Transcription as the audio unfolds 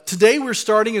Today we're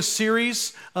starting a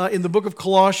series in the book of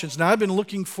Colossians. Now I've been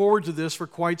looking forward to this for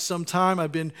quite some time.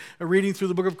 I've been reading through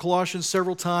the book of Colossians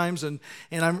several times, and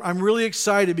I'm really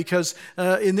excited because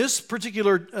in this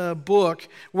particular book,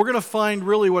 we're going to find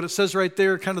really what it says right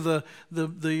there, kind of the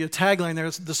tagline there,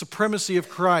 it's the supremacy of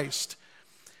Christ.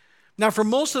 Now, for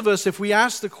most of us, if we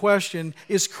ask the question,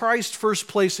 is Christ first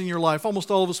place in your life?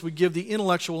 Almost all of us would give the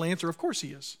intellectual answer, of course he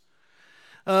is.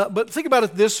 But think about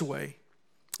it this way.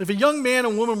 If a young man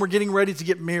and woman were getting ready to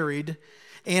get married,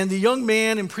 and the young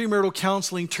man in premarital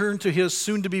counseling turned to his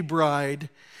soon-to-be bride,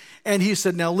 and he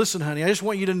said, now listen, honey, I just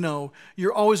want you to know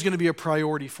you're always going to be a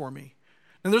priority for me.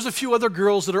 And there's a few other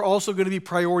girls that are also going to be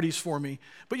priorities for me,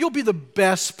 but you'll be the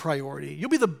best priority. You'll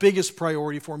be the biggest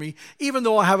priority for me, even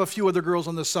though I have a few other girls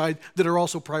on the side that are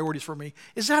also priorities for me.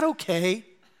 Is that okay?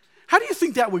 How do you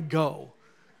think that would go?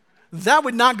 That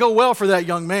would not go well for that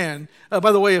young man.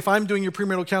 By the way, if I'm doing your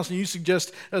premarital counseling, you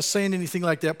suggest saying anything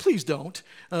like that, please don't.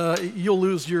 You'll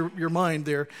lose your mind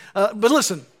there. But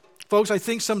listen, folks, I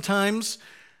think sometimes,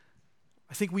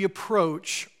 we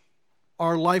approach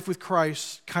our life with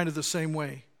Christ kind of the same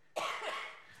way.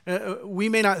 We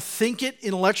may not think it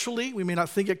intellectually, we may not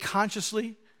think it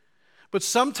consciously, but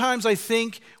sometimes I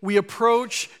think we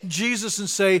approach Jesus and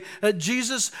say,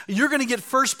 Jesus, you're going to get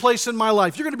first place in my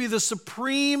life. You're going to be the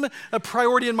supreme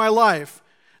priority in my life.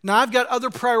 Now, I've got other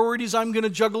priorities I'm going to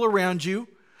juggle around you.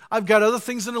 I've got other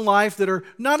things in life that are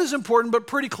not as important but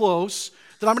pretty close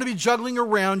that I'm going to be juggling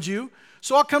around you.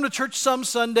 So I'll come to church some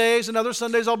Sundays, and other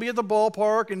Sundays I'll be at the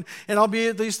ballpark, and I'll be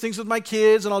at these things with my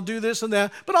kids, and I'll do this and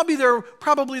that. But I'll be there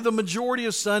probably the majority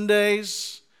of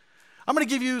Sundays. I'm going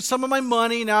to give you some of my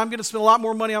money. Now I'm going to spend a lot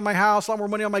more money on my house, a lot more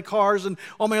money on my cars and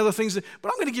all my other things.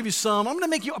 But I'm going to give you some. I'm going to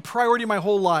make you a priority my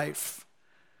whole life.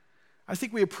 I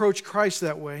think we approach Christ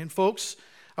that way. And folks,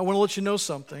 I want to let you know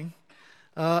something.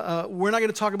 We're not going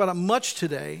to talk about it much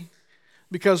today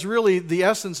because really the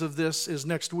essence of this is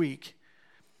next week.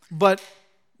 But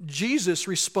Jesus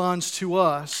responds to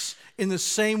us in the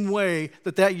same way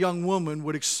that young woman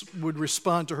would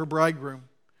respond to her bridegroom.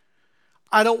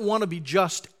 I don't want to be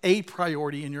just a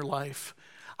priority in your life.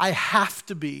 I have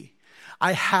to be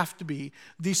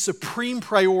the supreme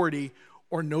priority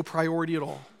or no priority at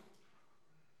all.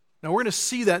 Now, we're going to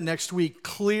see that next week,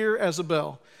 clear as a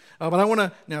bell. But I want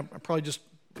to, now, I probably just,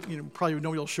 probably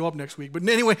nobody will show up next week. But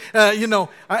anyway, I know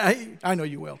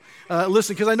you will.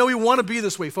 Listen, because I know we want to be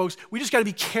this way, folks. We just got to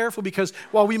be careful because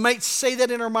while we might say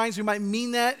that in our minds, we might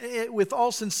mean that with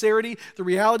all sincerity, the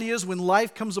reality is when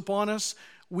life comes upon us,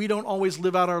 we don't always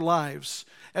live out our lives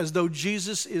as though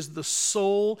Jesus is the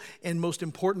sole and most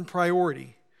important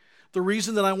priority. The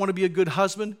reason that I want to be a good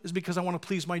husband is because I want to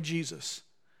please my Jesus.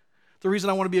 The reason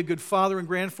I want to be a good father and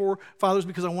grandfather is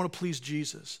because I want to please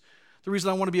Jesus. The reason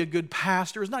I want to be a good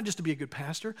pastor is not just to be a good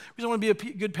pastor. The reason I want to be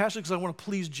a good pastor is because I want to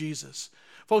please Jesus.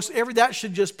 Folks, that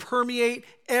should just permeate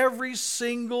every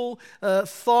single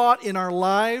thought in our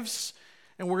lives.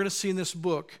 And we're going to see in this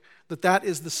book that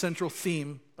is the central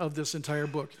theme of this entire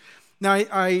book. Now,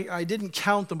 I didn't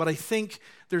count them, but I think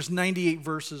there's 98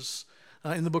 verses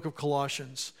in the book of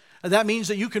Colossians. That means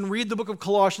that you can read the book of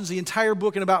Colossians, the entire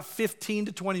book, in about 15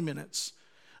 to 20 minutes,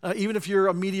 even if you're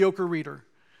a mediocre reader.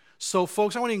 So,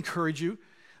 folks, I want to encourage you,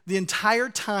 the entire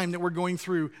time that we're going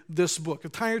through this book, the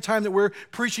entire time that we're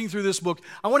preaching through this book,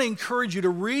 I want to encourage you to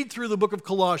read through the book of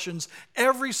Colossians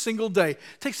every single day. It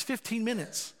takes 15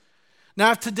 minutes.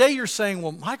 Now, if today you're saying,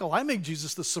 well, Michael, I make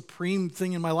Jesus the supreme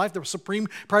thing in my life, the supreme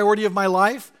priority of my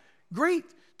life, great.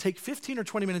 Take 15 or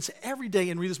 20 minutes every day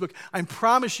and read this book. I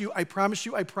promise you,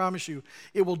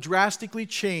 it will drastically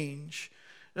change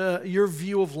your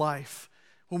view of life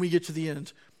when we get to the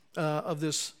end of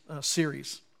this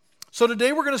series. So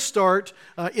today we're going to start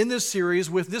in this series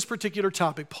with this particular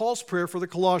topic, Paul's prayer for the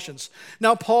Colossians.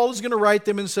 Now, Paul is going to write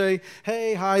them and say,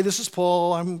 hey, hi, this is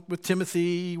Paul. I'm with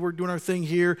Timothy. We're doing our thing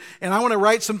here. And I want to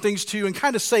write some things to you and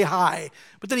kind of say hi.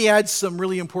 But then he adds some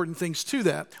really important things to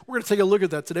that. We're going to take a look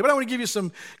at that today. But I want to give you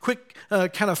some quick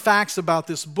kind of facts about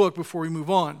this book before we move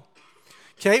on.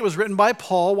 Okay, it was written by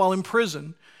Paul while in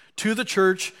prison to the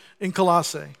church in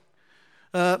Colossae.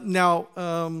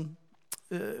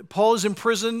 Paul is in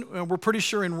prison, we're pretty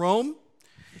sure in Rome,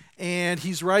 and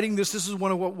he's writing this. This is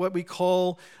one of what we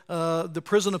call the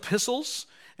prison epistles,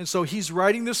 and so he's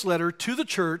writing this letter to the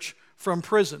church from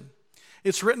prison.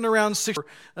 It's written around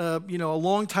a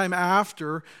long time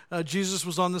after Jesus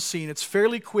was on the scene. It's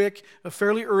fairly quick,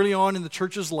 fairly early on in the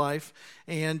church's life,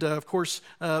 and of course,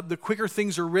 the quicker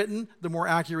things are written, the more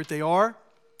accurate they are.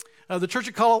 The church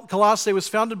of Colossae was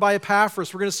founded by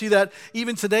Epaphras. We're going to see that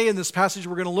even today in this passage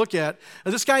we're going to look at.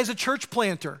 This guy is a church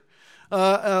planter.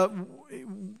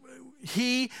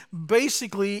 he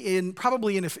basically,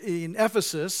 probably in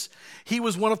Ephesus, he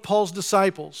was one of Paul's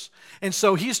disciples. And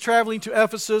so he's traveling to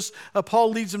Ephesus.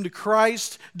 Paul leads him to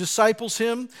Christ, disciples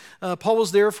him. Paul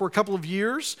was there for a couple of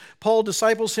years. Paul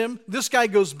disciples him. This guy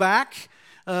goes back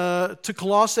to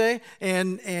Colossae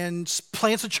and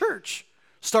plants a church,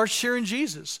 starts sharing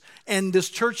Jesus. And this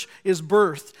church is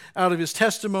birthed out of his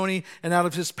testimony and out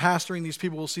of his pastoring these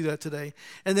people. We'll see that today.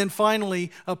 And then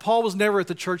finally, Paul was never at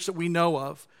the church that we know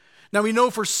of. Now, we know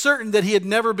for certain that he had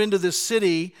never been to this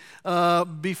city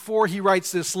before he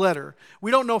writes this letter.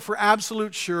 We don't know for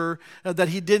absolute sure that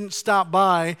he didn't stop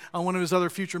by on one of his other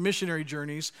future missionary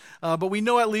journeys, but we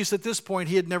know at least at this point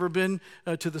he had never been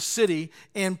to the city,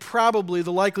 and probably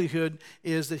the likelihood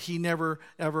is that he never,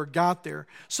 ever got there.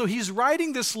 So he's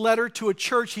writing this letter to a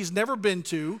church he's never been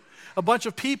to, a bunch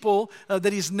of people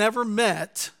that he's never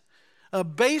met,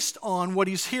 based on what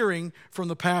he's hearing from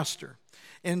the pastor.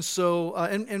 And so,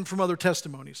 and from other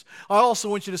testimonies. I also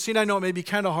want you to see, and I know it may be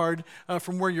kind of hard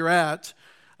from where you're at,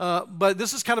 but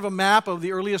this is kind of a map of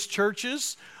the earliest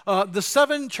churches. The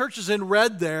 7 churches in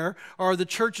red there are the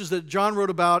churches that John wrote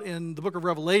about in the book of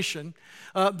Revelation.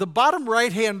 The bottom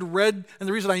right-hand red, and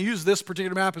the reason I use this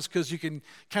particular map is because you can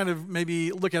kind of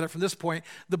maybe look at it from this point.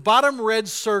 The bottom red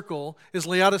circle is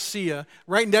Laodicea.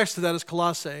 Right next to that is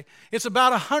Colossae. It's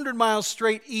about 100 miles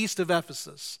straight east of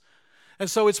Ephesus. And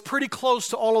so it's pretty close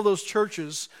to all of those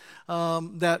churches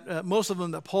that most of them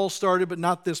that Paul started, but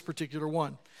not this particular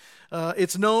one.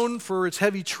 It's known for its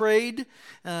heavy trade,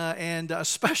 and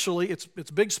especially its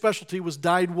big specialty was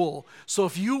dyed wool. So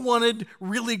if you wanted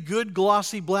really good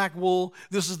glossy black wool,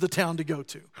 this is the town to go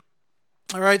to.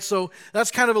 All right, so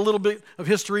that's kind of a little bit of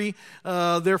history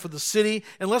there for the city.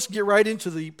 And let's get right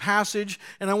into the passage.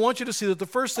 And I want you to see that the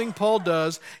first thing Paul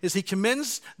does is he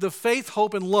commends the faith,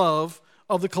 hope, and love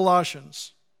of the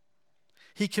Colossians.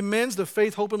 He commends the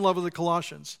faith, hope, and love of the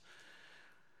Colossians.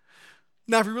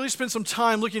 Now, if you really spend some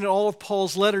time looking at all of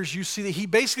Paul's letters, you see that he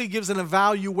basically gives an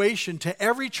evaluation to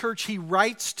every church he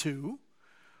writes to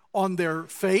on their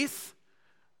faith,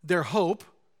 their hope,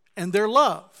 and their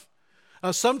love.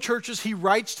 Some churches he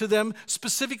writes to them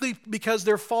specifically because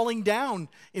they're falling down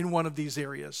in one of these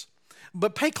areas.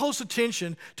 But pay close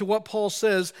attention to what Paul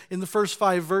says in the first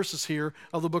 5 verses here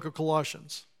of the book of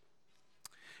Colossians.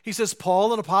 He says,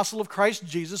 Paul, an apostle of Christ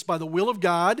Jesus, by the will of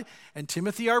God, and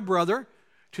Timothy, our brother,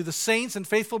 to the saints and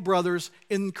faithful brothers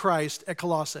in Christ at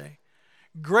Colossae.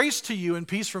 Grace to you and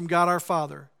peace from God our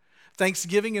Father.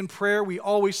 Thanksgiving and prayer, we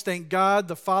always thank God,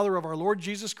 the Father of our Lord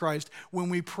Jesus Christ, when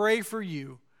we pray for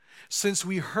you, since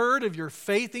we heard of your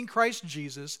faith in Christ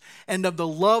Jesus and of the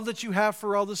love that you have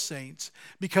for all the saints,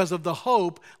 because of the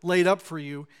hope laid up for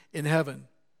you in heaven.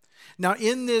 Now,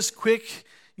 in this quick,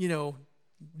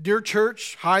 dear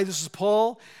church, hi, this is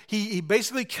Paul. He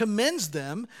basically commends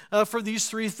them for these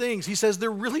 3 things. He says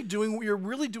you're really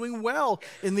doing well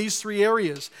in these 3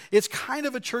 areas. It's kind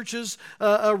of a church's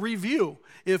review.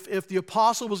 If the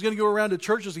apostle was going to go around to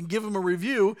churches and give them a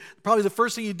review, probably the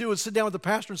first thing he'd do is sit down with the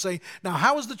pastor and say, now,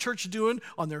 how is the church doing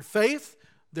on their faith,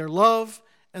 their love,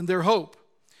 and their hope?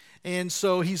 And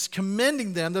so he's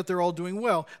commending them that they're all doing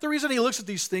well. The reason he looks at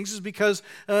these things is because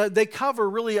they cover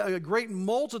really a great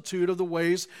multitude of the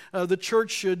ways the church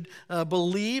should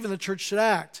believe and the church should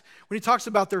act. When he talks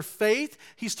about their faith,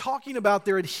 he's talking about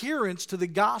their adherence to the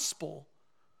gospel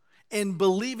and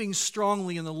believing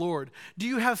strongly in the Lord. Do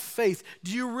you have faith?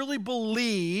 Do you really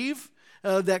believe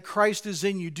that Christ is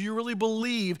in you? Do you really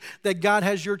believe that God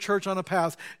has your church on a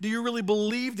path? Do you really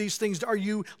believe these things? Are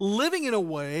you living in a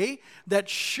way that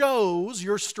shows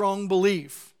your strong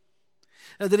belief?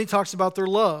 And then he talks about their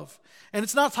love. And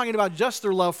it's not talking about just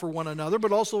their love for one another,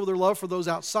 but also their love for those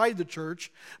outside the church,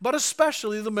 but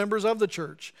especially the members of the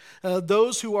church.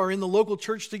 Those who are in the local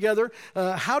church together,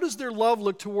 how does their love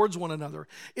look towards one another?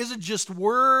 Is it just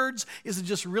words? Is it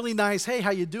just really nice, hey,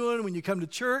 how you doing when you come to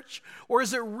church? Or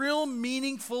is it real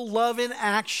meaningful love in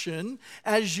action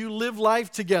as you live life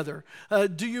together?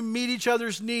 Do you meet each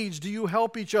other's needs? Do you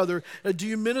help each other? Do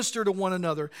you minister to one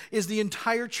another? Is the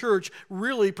entire church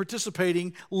really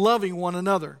participating, loving one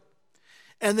another?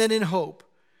 And then in hope.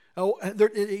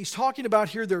 He's talking about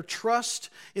here their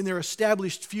trust in their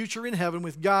established future in heaven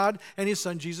with God and His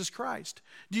Son, Jesus Christ.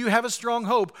 Do you have a strong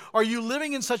hope? Are you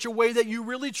living in such a way that you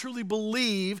really truly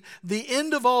believe the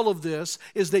end of all of this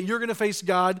is that you're going to face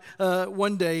God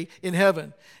one day in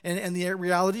heaven? And the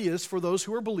reality is, for those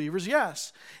who are believers,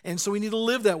 yes. And so we need to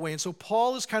live that way. And so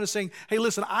Paul is kind of saying, hey,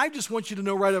 listen, I just want you to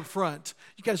know right up front,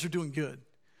 you guys are doing good.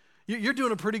 You're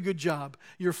doing a pretty good job.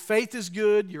 Your faith is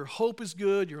good. Your hope is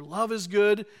good. Your love is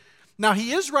good. Now,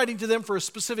 he is writing to them for a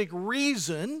specific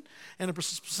reason and a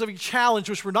specific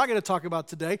challenge, which we're not going to talk about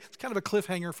today. It's kind of a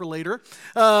cliffhanger for later.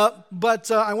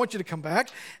 But I want you to come back.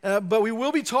 But we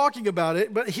will be talking about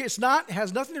it. But it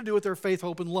has nothing to do with their faith,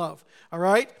 hope, and love. All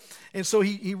right? And so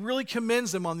he really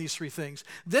commends them on these three things.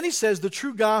 Then he says the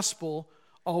true gospel,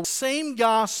 the same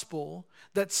gospel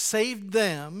that saved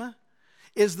them,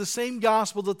 is the same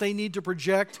gospel that they need to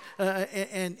project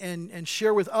and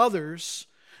share with others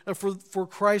for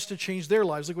Christ to change their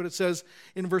lives. Look what it says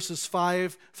in verses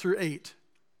 5 through 8.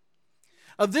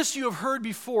 Of this you have heard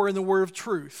before in the word of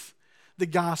truth, the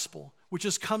gospel, which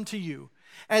has come to you,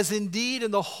 as indeed in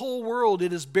the whole world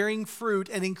it is bearing fruit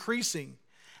and increasing,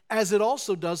 as it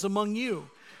also does among you,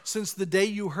 since the day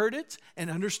you heard it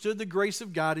and understood the grace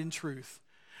of God in truth.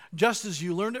 Just as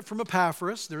you learned it from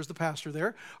Epaphras, there's the pastor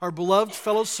there, our beloved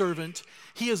fellow servant,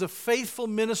 he is a faithful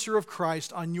minister of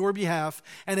Christ on your behalf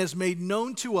and has made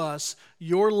known to us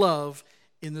your love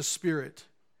in the Spirit.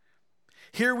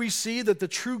 Here we see that the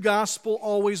true gospel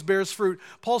always bears fruit.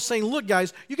 Paul's saying, look,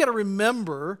 guys, you got to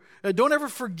remember, don't ever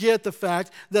forget the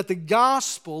fact that the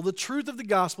gospel, the truth of the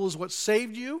gospel is what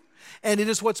saved you, and it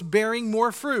is what's bearing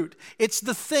more fruit. It's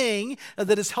the thing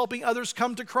that is helping others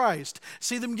come to Christ.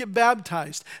 See them get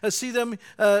baptized, see them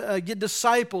get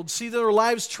discipled, see their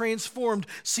lives transformed,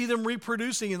 see them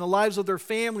reproducing in the lives of their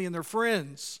family and their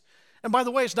friends. And by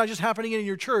the way, it's not just happening in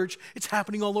your church, it's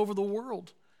happening all over the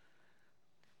world.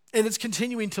 And it's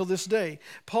continuing till this day.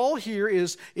 Paul here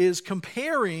is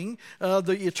comparing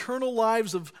the eternal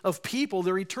lives of people,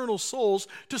 their eternal souls,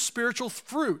 to spiritual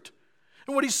fruit.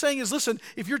 And what he's saying is, listen,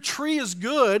 if your tree is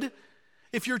good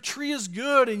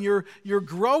and you're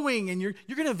growing and you're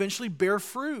going to eventually bear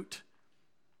fruit.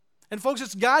 And folks,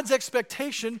 it's God's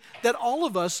expectation that all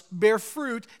of us bear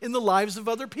fruit in the lives of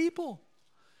other people.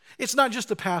 It's not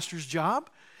just a pastor's job.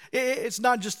 It's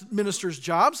not just ministers'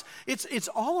 jobs. It's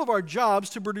all of our jobs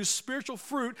to produce spiritual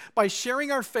fruit by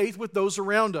sharing our faith with those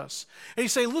around us. And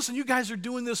he's saying, listen, you guys are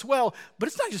doing this well, but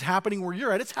it's not just happening where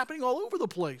you're at. It's happening all over the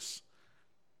place.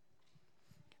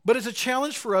 But it's a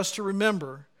challenge for us to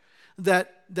remember that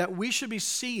we should be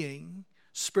seeing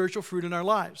spiritual fruit in our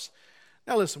lives.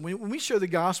 Now listen, when we share the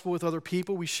gospel with other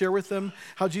people, we share with them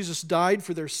how Jesus died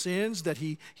for their sins, that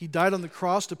he died on the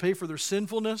cross to pay for their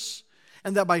sinfulness,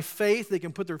 and that by faith they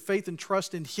can put their faith and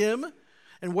trust in Him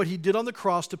and what He did on the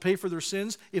cross to pay for their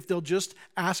sins if they'll just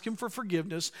ask Him for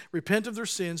forgiveness, repent of their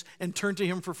sins, and turn to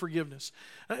Him for forgiveness.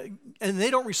 And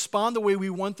they don't respond the way we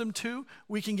want them to,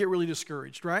 we can get really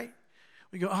discouraged, right?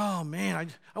 We go, oh man,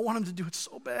 I want them to do it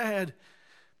so bad.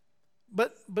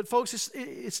 But folks,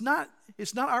 it's not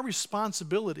our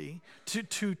responsibility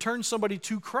to turn somebody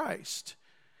to Christ.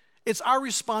 It's our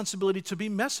responsibility to be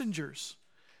messengers.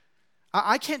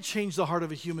 I can't change the heart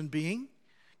of a human being.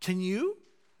 Can you?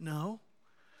 No.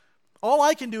 All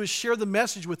I can do is share the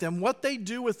message with them. What they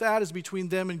do with that is between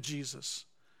them and Jesus.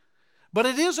 But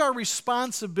it is our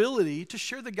responsibility to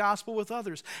share the gospel with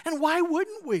others. And why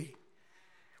wouldn't we?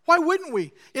 Why wouldn't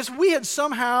we? If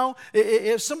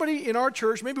somebody in our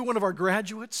church, maybe one of our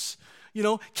graduates,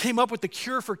 came up with the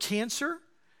cure for cancer,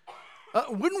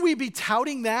 wouldn't we be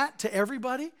touting that to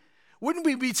everybody? Wouldn't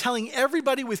we be telling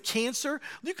everybody with cancer,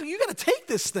 you got to take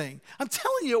this thing. I'm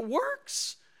telling you, it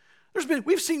works.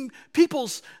 We've seen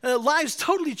people's lives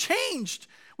totally changed.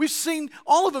 We've seen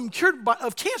all of them cured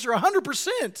of cancer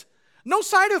 100%. No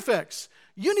side effects.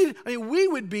 We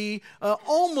would be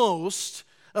almost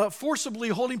forcibly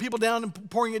holding people down and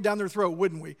pouring it down their throat,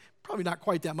 wouldn't we? Probably not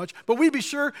quite that much, but we'd be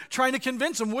sure trying to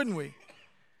convince them, wouldn't we?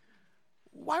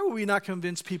 Why would we not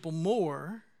convince people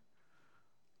more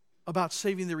about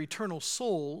saving their eternal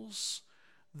souls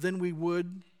than we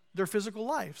would their physical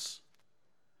lives?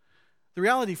 The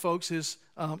reality, folks, is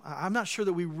I'm not sure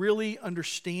that we really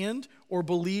understand or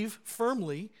believe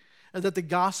firmly that the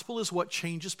gospel is what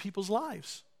changes people's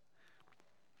lives.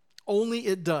 Only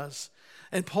it does.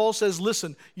 And Paul says,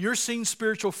 listen, you're seeing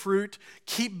spiritual fruit,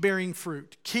 keep bearing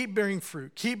fruit, keep bearing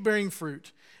fruit, keep bearing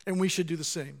fruit, and we should do the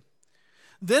same.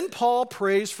 Then Paul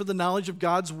prays for the knowledge of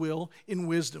God's will in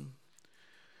wisdom.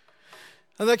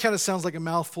 Now that kind of sounds like a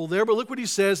mouthful there, but look what he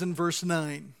says in verse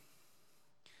 9.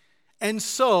 And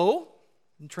so,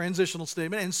 transitional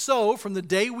statement, and so from the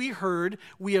day we heard,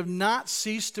 we have not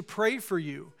ceased to pray for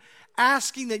you,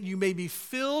 asking that you may be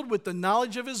filled with the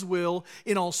knowledge of His will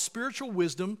in all spiritual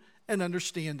wisdom and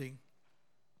understanding.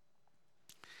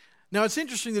 Now it's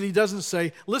interesting that he doesn't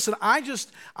say, listen, I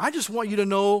just want you to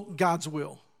know God's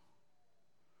will.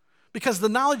 Because the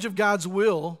knowledge of God's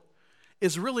will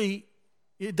is really,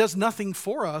 it does nothing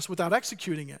for us without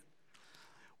executing it.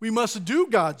 We must do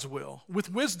God's will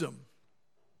with wisdom.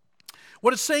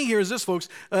 What it's saying here is this, folks.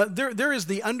 There is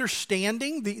the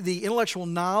understanding, the intellectual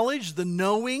knowledge, the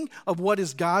knowing of what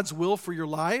is God's will for your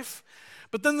life.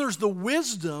 But then there's the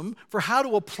wisdom for how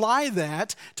to apply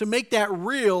that, to make that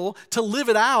real, to live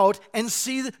it out, and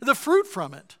see the fruit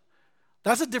from it.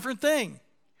 That's a different thing.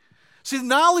 See,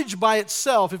 knowledge by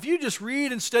itself, if you just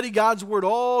read and study God's Word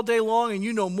all day long and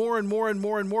you know more and more and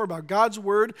more and more about God's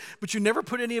Word, but you never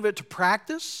put any of it to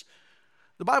practice,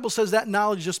 the Bible says that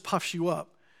knowledge just puffs you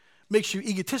up, makes you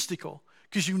egotistical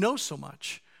because you know so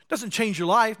much. Doesn't change your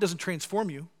life, doesn't transform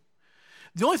you.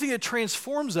 The only thing that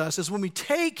transforms us is when we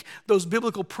take those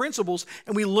biblical principles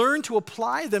and we learn to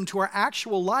apply them to our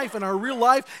actual life and our real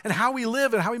life and how we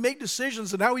live and how we make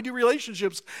decisions and how we do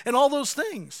relationships and all those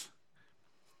things.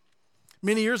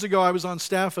 Many years ago, I was on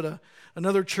staff at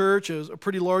another church. It was a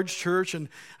pretty large church, and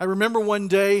I remember one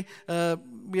day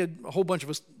we had a whole bunch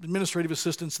of administrative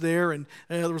assistants there, and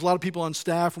there was a lot of people on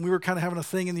staff, and we were kind of having a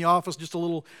thing in the office, just a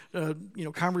little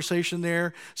conversation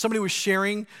there. Somebody was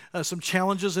sharing some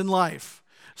challenges in life,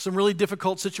 some really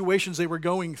difficult situations they were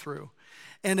going through.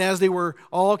 And as they were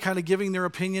all kind of giving their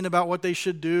opinion about what they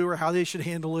should do or how they should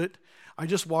handle it, I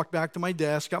just walked back to my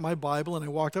desk, got my Bible, and I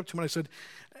walked up to him and I said,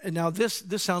 and now this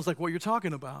sounds like what you're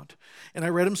talking about. And I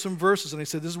read him some verses and I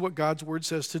said, this is what God's Word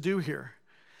says to do here.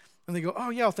 And they go,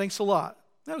 oh yeah, thanks a lot.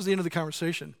 That was the end of the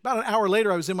conversation. About an hour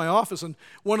later, I was in my office and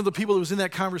one of the people that was in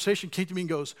that conversation came to me and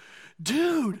goes,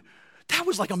 dude, that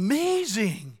was like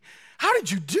amazing. How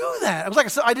did you do that? I was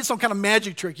like, I did some kind of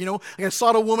magic trick, like I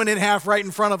sawed a woman in half right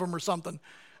in front of him or something.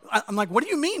 I'm like, what do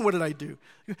you mean? What did I do?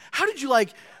 How did you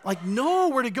like know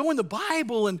where to go in the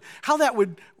Bible and how that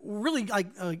would really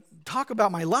talk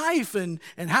about my life and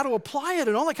how to apply it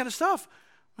and all that kind of stuff?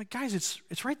 I'm like, guys,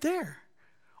 it's right there.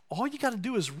 All you got to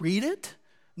do is read it,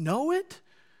 know it,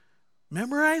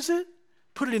 memorize it,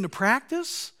 put it into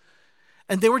practice.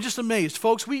 And they were just amazed.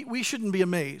 Folks, we shouldn't be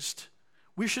amazed.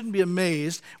 We shouldn't be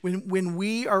amazed when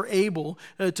we are able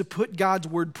to put God's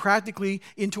Word practically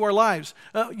into our lives.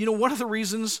 One of the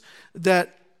reasons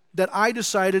that I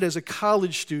decided as a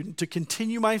college student to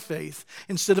continue my faith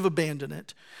instead of abandon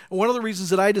it, one of the reasons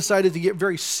that I decided to get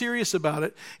very serious about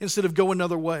it instead of go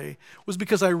another way, was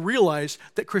because I realized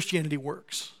that Christianity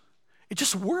works. It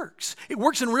just works. It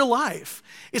works in real life.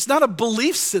 It's not a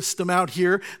belief system out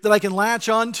here that I can latch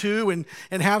onto and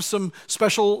have some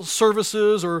special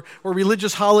services or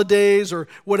religious holidays or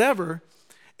whatever.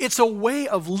 It's a way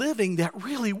of living that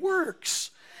really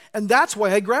works. And that's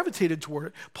why I gravitated toward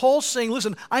it. Paul's saying,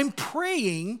 listen, I'm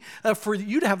praying for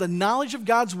you to have the knowledge of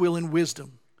God's will and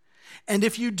wisdom. And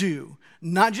if you do,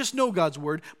 not just know God's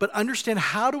Word, but understand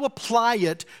how to apply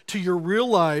it to your real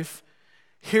life,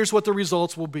 here's what the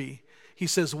results will be. He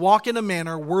says, walk in a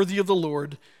manner worthy of the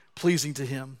Lord, pleasing to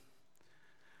Him.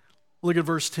 Look at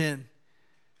verse 10.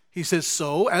 He says,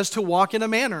 so as to walk in a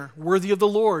manner worthy of the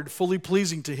Lord, fully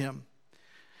pleasing to Him.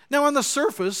 Now on the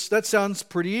surface, that sounds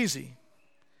pretty easy.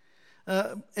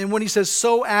 And when he says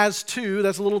so as to,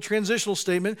 that's a little transitional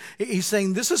statement. He's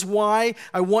saying, this is why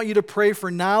I want you to pray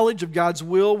for knowledge of God's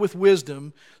will with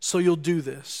wisdom, so you'll do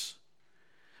this.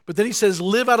 But then he says,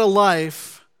 live out a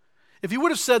life. If he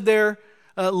would have said there,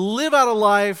 live out a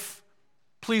life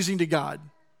pleasing to God,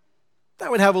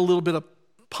 that would have a little bit of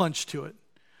punch to it.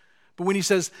 But when he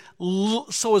says,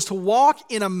 so as to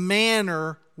walk in a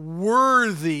manner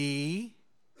worthy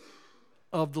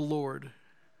of the Lord,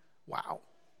 wow.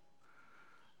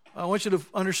 I want you to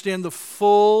understand the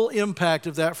full impact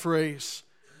of that phrase.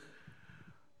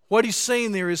 What he's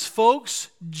saying there is, folks,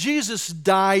 Jesus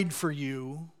died for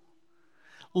you.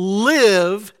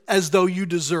 Live as though you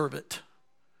deserve it.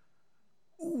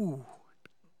 Ooh,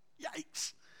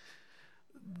 yikes.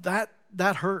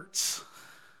 That hurts.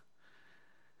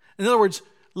 In other words,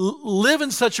 live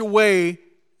in such a way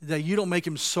that you don't make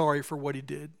him sorry for what he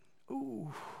did.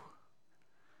 Ooh.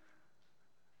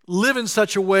 Live in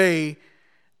such a way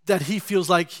that he feels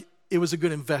like it was a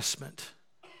good investment.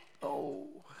 Oh.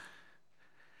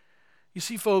 You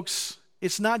see, folks,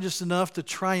 it's not just enough to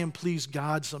try and please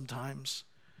God sometimes.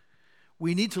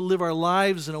 We need to live our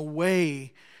lives in a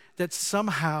way that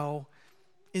somehow,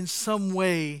 in some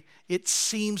way, it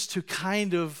seems to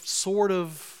kind of, sort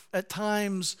of, at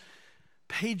times,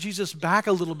 pay Jesus back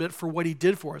a little bit for what he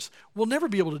did for us. We'll never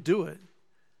be able to do it.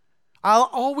 I'll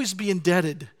always be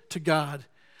indebted to God.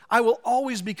 I will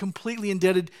always be completely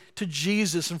indebted to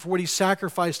Jesus and for what he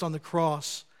sacrificed on the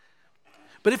cross.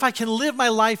 But if I can live my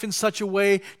life in such a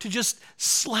way to just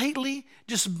slightly,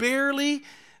 just barely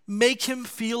make him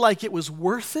feel like it was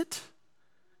worth it,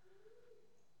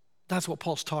 that's what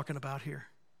Paul's talking about here.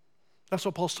 That's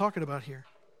what Paul's talking about here.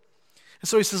 And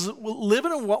so he says, live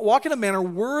and walk in a manner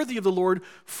worthy of the Lord,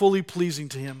 fully pleasing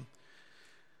to him.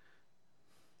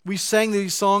 We sang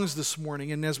these songs this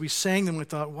morning, and as we sang them, we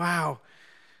thought, wow,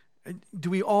 do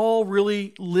we all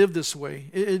really live this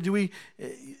way?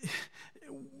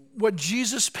 What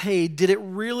Jesus paid, did it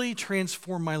really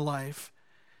transform my life?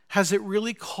 Has it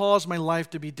really caused my life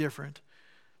to be different?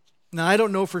 Now, I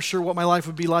don't know for sure what my life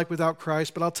would be like without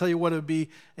Christ, but I'll tell you what, it would be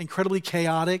incredibly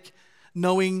chaotic,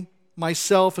 knowing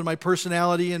myself and my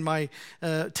personality and my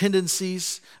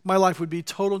tendencies. My life would be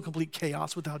total and complete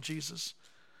chaos without Jesus.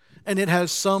 And it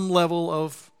has some level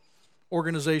of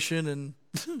organization and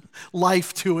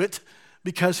life to it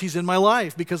because he's in my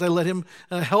life, because I let him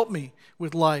help me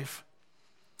with life.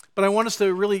 But I want us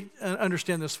to really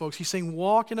understand this, folks. He's saying,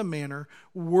 walk in a manner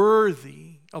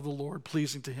worthy of the Lord,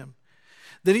 pleasing to him.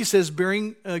 Then he says,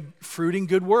 bearing fruit in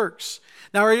good works.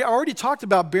 Now, I already talked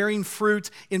about bearing fruit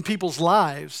in people's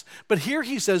lives, but here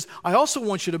he says, I also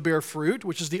want you to bear fruit,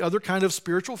 which is the other kind of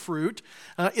spiritual fruit,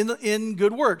 in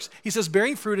good works. He says,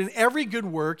 bearing fruit in every good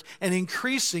work and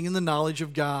increasing in the knowledge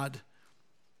of God.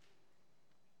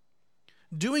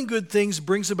 Doing good things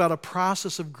brings about a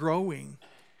process of growing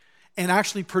and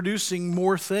actually producing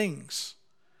more things.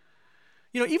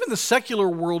 You know, even the secular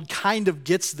world kind of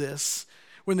gets this.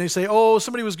 When they say, oh,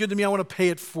 somebody was good to me, I want to pay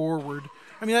it forward.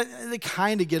 I mean, they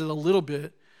kind of get it a little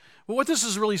bit. But what this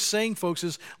is really saying, folks,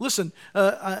 is, listen,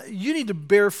 you need to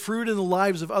bear fruit in the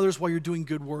lives of others while you're doing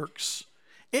good works.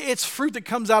 It's fruit that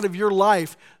comes out of your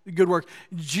life, good work.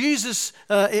 Jesus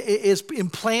is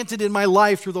implanted in my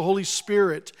life through the Holy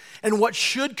Spirit. And what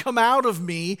should come out of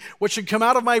me, what should come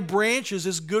out of my branches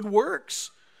is good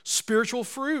works, spiritual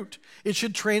fruit. It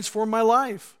should transform my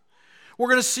life. We're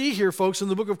going to see here, folks, in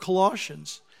the book of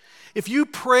Colossians. If you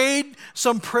prayed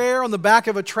some prayer on the back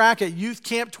of a track at youth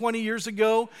camp 20 years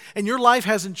ago and your life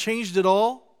hasn't changed at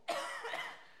all,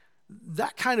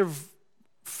 that kind of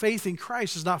faith in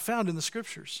Christ is not found in the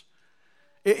Scriptures.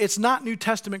 It's not New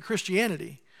Testament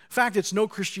Christianity. In fact, it's no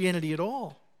Christianity at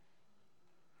all.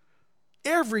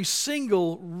 Every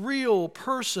single real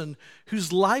person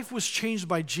whose life was changed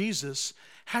by Jesus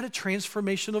had a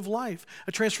transformation of life,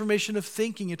 a transformation of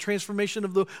thinking, a transformation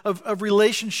of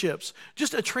relationships,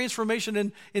 just a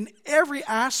transformation in every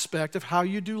aspect of how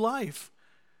you do life.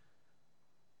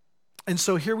 And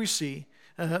so here we see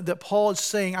that Paul is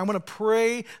saying, I want to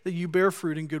pray that you bear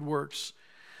fruit in good works.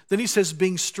 Then he says,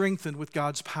 being strengthened with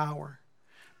God's power.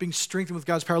 Being strengthened with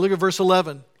God's power. Look at verse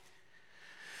 11.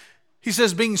 He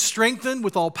says, being strengthened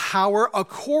with all power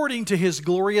according to his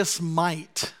glorious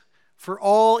might, for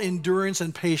all endurance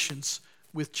and patience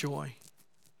with joy.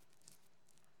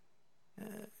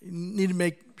 You need to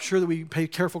make sure that we pay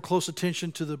careful, close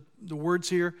attention to the words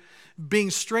here.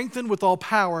 Being strengthened with all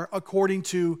power according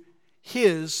to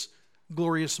his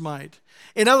glorious might.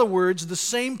 In other words, the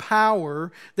same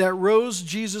power that rose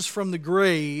Jesus from the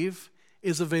grave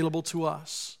is available to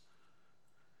us.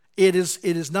 It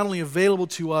is not only available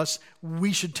to us,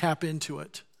 we should tap into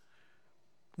it.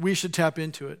 We should tap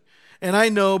into it. And I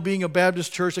know, being a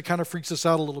Baptist church, it kind of freaks us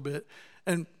out a little bit.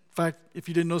 And in fact, if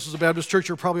you didn't know this was a Baptist church,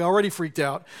 you're probably already freaked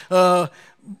out. But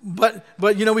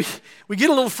you know, we get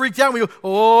a little freaked out. And we go,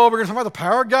 oh, we're going to talk about the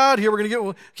power of God here. We're going to get,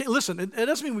 okay, listen, it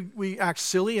doesn't mean we act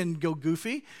silly and go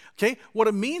goofy. Okay, what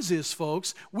it means is,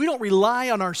 folks, we don't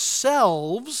rely on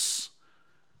ourselves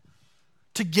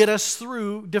to get us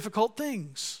through difficult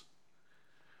things.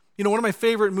 You know, one of my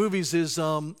favorite movies is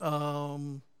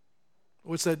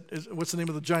what's the name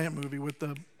of the giant movie with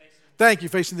the? Thank you,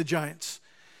 Facing the Giants.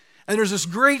 And there's this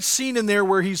great scene in there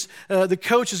where the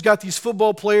coach has got these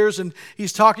football players and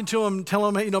he's talking to them,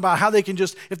 telling them, about how they can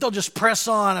just, if they'll just press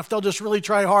on, if they'll just really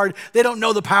try hard, they don't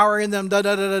know the power in them,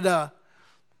 da-da-da-da-da.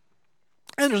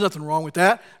 And there's nothing wrong with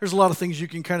that. There's a lot of things you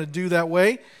can kind of do that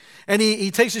way. And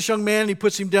he takes this young man and he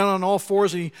puts him down on all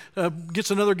fours and he gets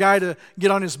another guy to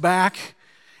get on his back.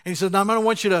 And he says, now I'm going to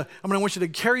want you to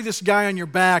carry this guy on your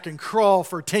back and crawl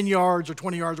for 10 yards or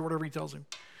 20 yards or whatever he tells him.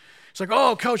 He's like,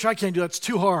 oh, coach, I can't do that. It's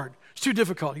too hard. It's too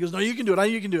difficult. He goes, no, you can do it.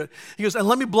 You can do it. He goes, and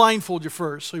let me blindfold you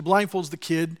first. So he blindfolds the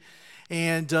kid.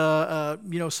 And, so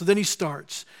then he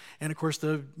starts. And, of course,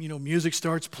 the, music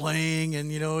starts playing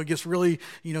and, it gets really,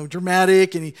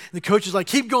 dramatic. And the coach is like,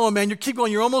 keep going, man. Keep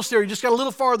going. You're almost there. You just got a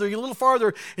little farther. You're a little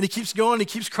farther. And he keeps going. He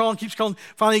keeps crawling.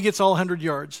 Finally, he gets all 100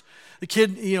 yards. The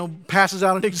kid, passes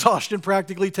out in exhaustion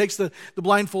practically, takes the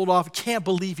blindfold off. Can't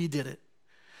believe he did it.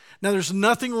 Now, there's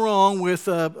nothing wrong with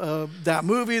that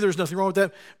movie. There's nothing wrong with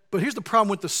that. But here's the problem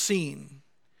with the scene.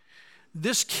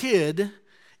 This kid,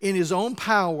 in his own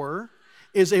power,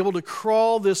 is able to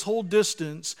crawl this whole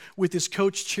distance with his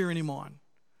coach cheering him on.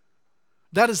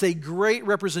 That is a great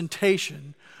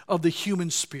representation of the human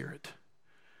spirit.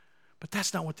 But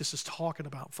that's not what this is talking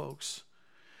about, folks.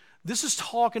 This is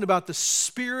talking about the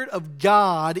Spirit of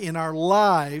God in our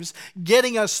lives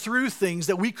getting us through things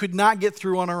that we could not get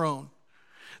through on our own.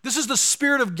 This is the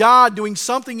Spirit of God doing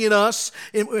something in us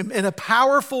in a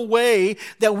powerful way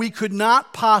that we could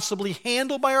not possibly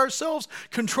handle by ourselves,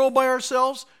 control by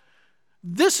ourselves.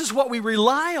 This is what we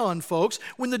rely on, folks,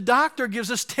 when the doctor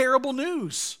gives us terrible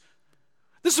news.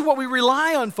 This is what we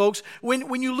rely on, folks,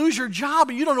 when you lose your job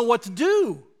and you don't know what to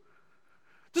do.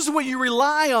 This is what you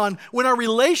rely on when our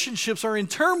relationships are in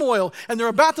turmoil and they're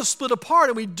about to split apart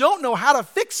and we don't know how to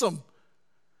fix them.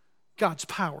 God's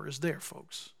power is there,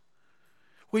 folks.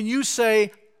 When you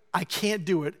say, I can't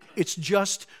do it, it's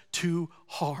just too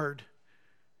hard.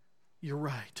 You're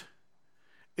right.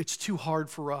 It's too hard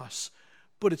for us,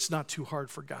 but it's not too hard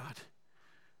for God.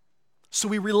 So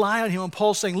we rely on him. And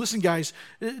Paul's saying, listen, guys,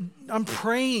 I'm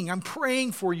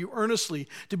praying for you earnestly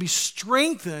to be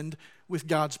strengthened with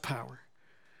God's power.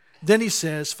 Then he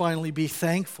says, finally, be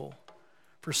thankful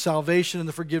for salvation and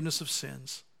the forgiveness of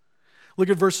sins. Look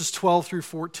at verses 12 through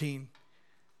 14.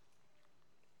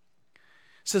 It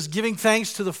says, giving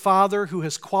thanks to the Father who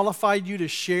has qualified you to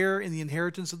share in the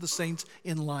inheritance of the saints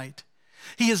in light.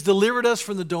 He has delivered us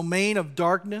from the domain of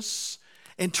darkness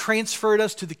and transferred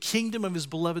us to the kingdom of his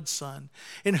beloved Son,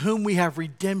 in whom we have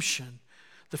redemption,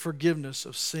 the forgiveness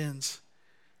of sins.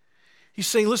 He's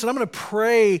saying, listen, I'm going to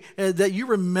pray that you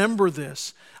remember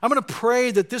this. I'm going to pray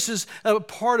that this is a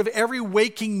part of every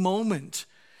waking moment.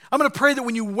 I'm going to pray that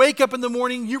when you wake up in the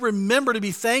morning, you remember to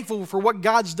be thankful for what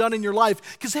God's done in your life,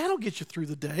 because that'll get you through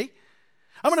the day.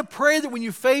 I'm going to pray that when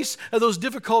you face those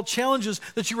difficult challenges,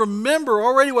 that you remember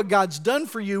already what God's done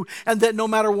for you, and that no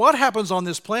matter what happens on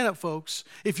this planet, folks,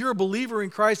 if you're a believer in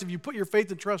Christ, if you put your faith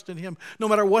and trust in him, no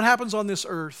matter what happens on this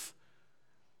earth,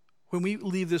 when we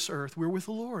leave this earth, we're with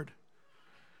the Lord.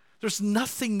 There's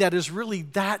nothing that is really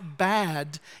that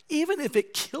bad. Even if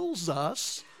it kills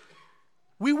us,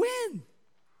 we win.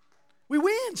 We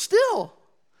win still.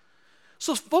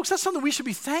 So, folks, that's something we should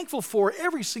be thankful for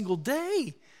every single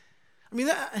day. I mean,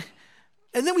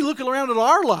 and then we look around at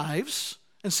our lives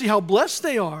and see how blessed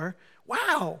they are.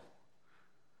 Wow.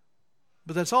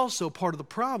 But that's also part of the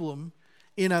problem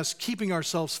in us keeping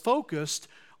ourselves focused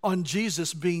on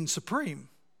Jesus being supreme,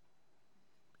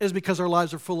 is because our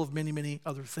lives are full of many, many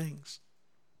other things.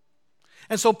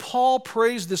 And so Paul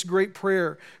prays this great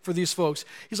prayer for these folks.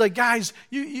 He's like, guys,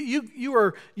 you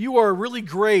are really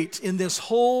great in this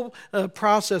whole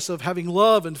process of having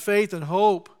love and faith and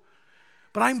hope.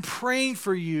 But I'm praying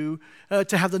for you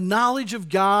to have the knowledge of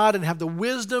God and have the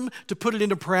wisdom to put it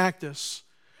into practice.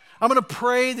 I'm going to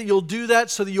pray that you'll do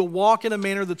that so that you'll walk in a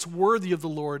manner that's worthy of the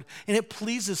Lord and it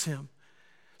pleases him.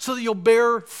 So that you'll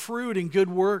bear fruit in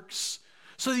good works.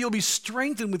 So that you'll be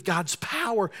strengthened with God's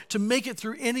power to make it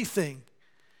through anything.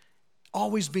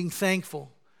 Always being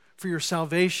thankful for your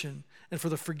salvation and for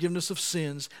the forgiveness of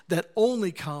sins that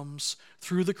only comes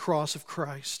through the cross of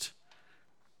Christ.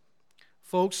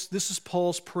 Folks, this is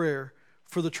Paul's prayer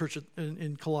for the church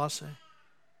in Colossae.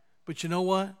 But you know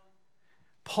what?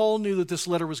 Paul knew that this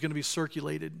letter was going to be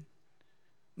circulated.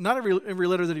 Not every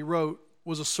letter that he wrote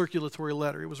was a circulatory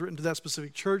letter. It was written to that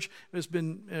specific church. It's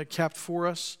been kept for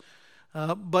us.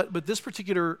 But this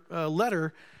particular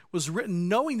letter was written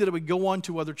knowing that it would go on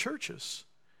to other churches.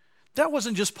 That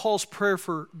wasn't just Paul's prayer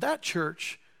for that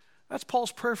church. That's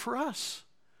Paul's prayer for us.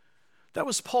 That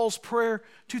was Paul's prayer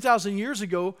 2,000 years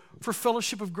ago for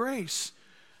Fellowship of Grace.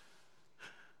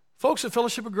 Folks, at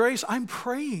Fellowship of Grace, I'm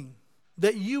praying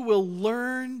that you will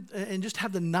learn and just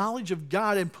have the knowledge of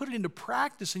God and put it into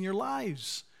practice in your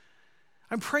lives.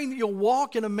 I'm praying that you'll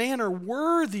walk in a manner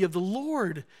worthy of the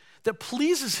Lord that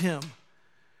pleases him.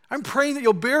 I'm praying that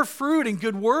you'll bear fruit in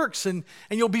good works and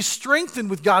you'll be strengthened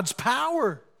with God's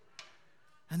power.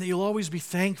 And that you'll always be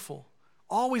thankful.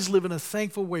 Always live in a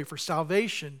thankful way for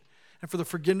salvation and for the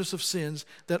forgiveness of sins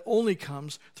that only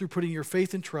comes through putting your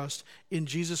faith and trust in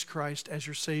Jesus Christ as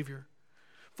your Savior.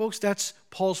 Folks, that's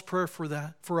Paul's prayer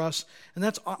for us, and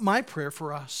that's my prayer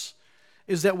for us,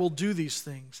 is that we'll do these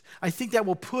things. I think that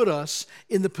will put us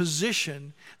in the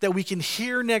position that we can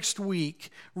hear next week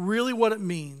really what it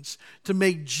means to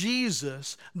make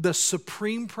Jesus the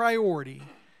supreme priority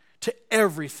to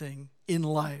everything in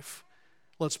life.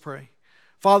 Let's pray.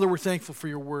 Father, we're thankful for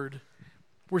your word.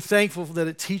 We're thankful that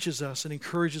it teaches us and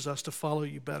encourages us to follow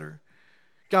you better.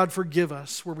 God, forgive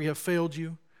us where we have failed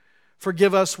you.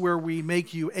 Forgive us where we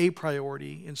make you a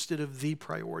priority instead of the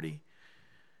priority.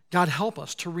 God, help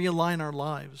us to realign our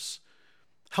lives.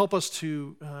 Help us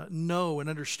to know and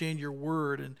understand your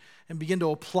word and begin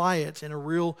to apply it in a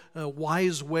real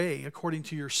wise way according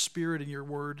to your spirit and your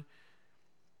word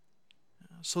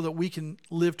so that we can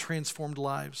live transformed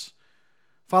lives.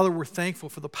 Father, we're thankful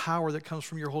for the power that comes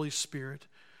from your Holy Spirit,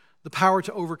 the power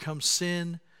to overcome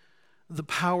sin, the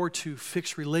power to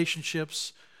fix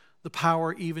relationships, the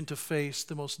power even to face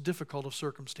the most difficult of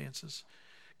circumstances.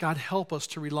 God, help us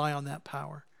to rely on that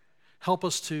power. Help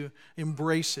us to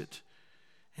embrace it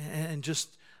and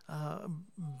just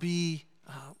be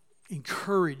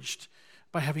encouraged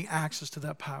by having access to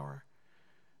that power.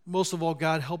 Most of all,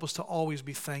 God, help us to always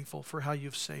be thankful for how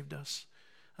you've saved us.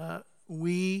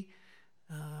 We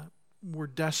were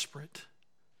desperate,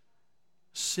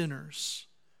 sinners,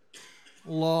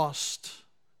 lost,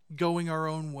 going our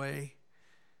own way.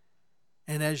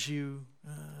 And as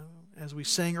we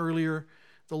sang earlier,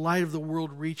 the light of the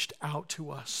world reached out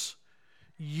to us.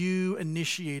 You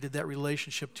initiated that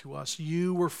relationship to us.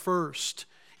 You were first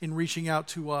in reaching out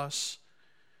to us.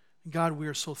 God, we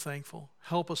are so thankful.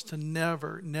 Help us to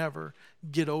never, never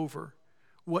get over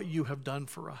what you have done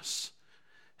for us.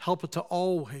 Help it to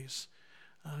always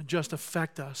just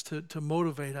affect us, to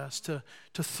motivate us, to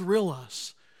thrill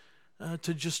us,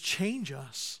 to just change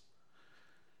us.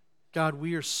 God,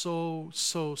 we are so,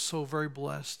 so, so very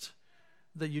blessed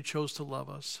that you chose to love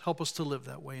us. Help us to live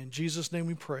that way. In Jesus' name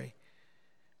we pray.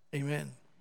 Amen.